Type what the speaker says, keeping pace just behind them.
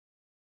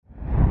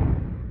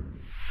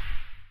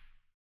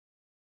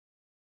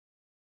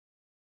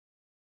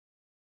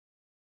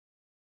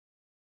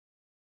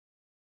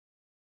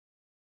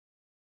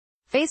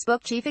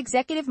Facebook chief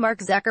executive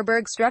Mark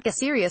Zuckerberg struck a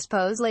serious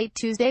pose late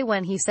Tuesday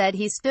when he said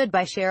he stood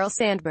by Sheryl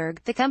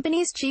Sandberg, the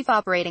company's chief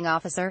operating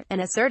officer,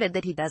 and asserted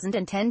that he doesn't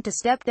intend to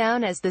step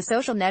down as the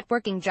social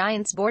networking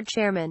giant's board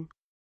chairman.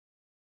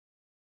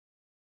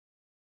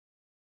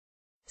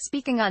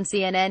 Speaking on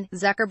CNN,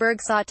 Zuckerberg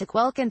sought to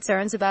quell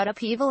concerns about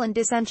upheaval and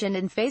dissension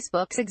in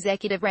Facebook's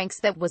executive ranks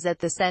that was at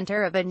the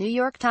center of a New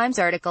York Times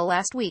article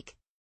last week.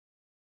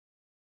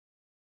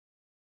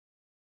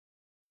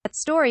 That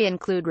story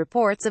include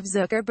reports of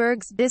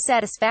Zuckerberg's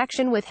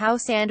dissatisfaction with how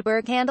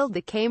Sandberg handled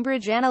the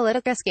Cambridge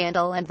Analytica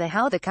scandal and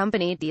how the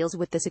company deals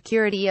with the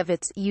security of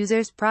its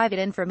users' private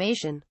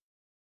information.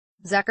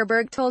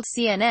 Zuckerberg told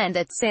CNN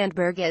that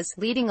Sandberg is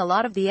leading a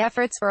lot of the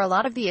efforts for a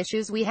lot of the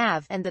issues we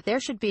have, and that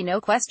there should be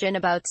no question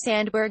about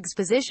Sandberg's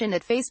position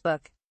at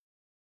Facebook.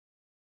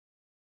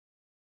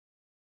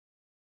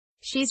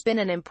 "She's been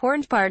an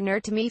important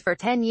partner to me for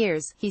 10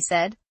 years, he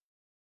said.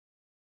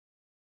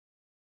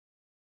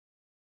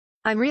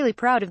 "I'm really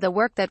proud of the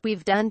work that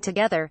we've done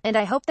together, and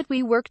I hope that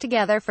we work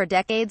together for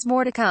decades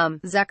more to come."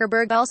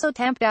 Zuckerberg also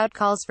tamped out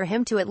calls for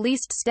him to at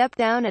least step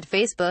down as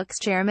Facebook's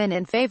chairman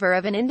in favor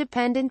of an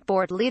independent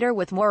board leader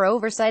with more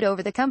oversight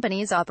over the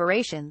company's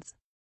operations.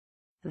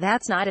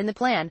 "That's not in the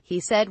plan," he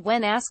said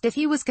when asked if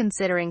he was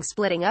considering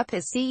splitting up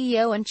his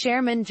CEO and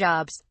chairman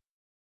jobs.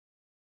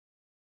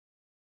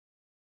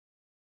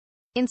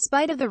 In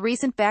spite of the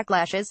recent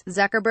backlashes,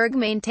 Zuckerberg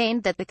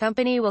maintained that the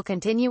company will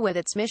continue with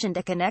its mission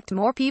to connect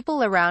more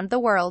people around the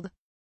world.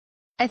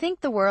 "I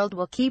think the world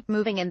will keep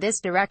moving in this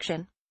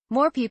direction.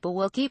 More people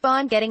will keep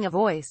on getting a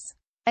voice.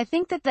 I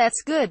think that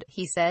that's good,"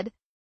 he said.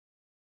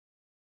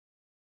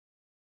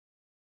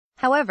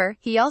 However,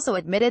 he also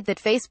admitted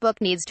that Facebook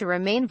needs to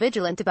remain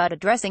vigilant about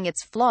addressing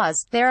its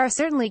flaws. "There are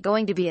certainly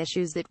going to be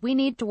issues that we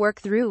need to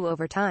work through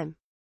over time.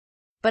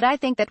 But I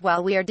think that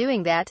while we are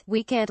doing that,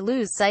 we can't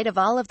lose sight of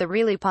all of the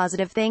really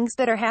positive things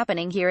that are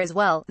happening here as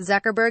well."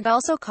 Zuckerberg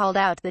also called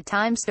out the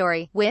Time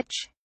story,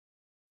 which,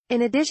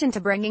 in addition to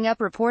bringing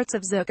up reports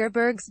of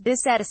Zuckerberg's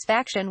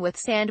dissatisfaction with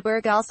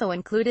Sandberg, also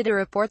included a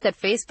report that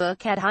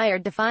Facebook had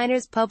hired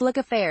Definers Public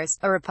Affairs,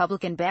 a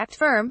Republican-backed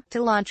firm,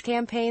 to launch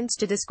campaigns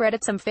to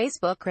discredit some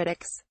Facebook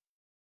critics.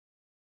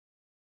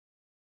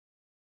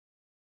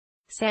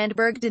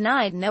 Sandberg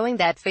denied knowing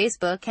that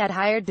Facebook had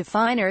hired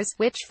Definers,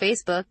 which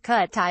Facebook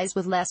cut ties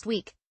with last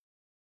week.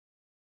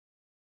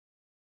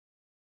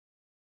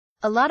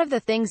 "A lot of the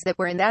things that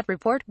were in that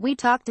report, we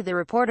talked to the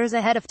reporters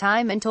ahead of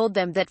time and told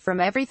them that from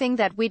everything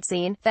that we'd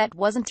seen, that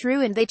wasn't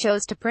true and they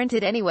chose to print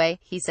it anyway,"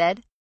 he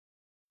said.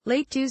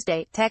 Late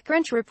Tuesday,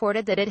 TechCrunch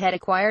reported that it had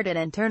acquired an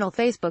internal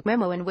Facebook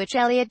memo in which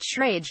Elliot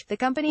Schrage, the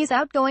company's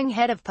outgoing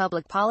head of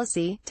public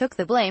policy, took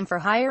the blame for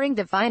hiring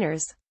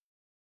Definers.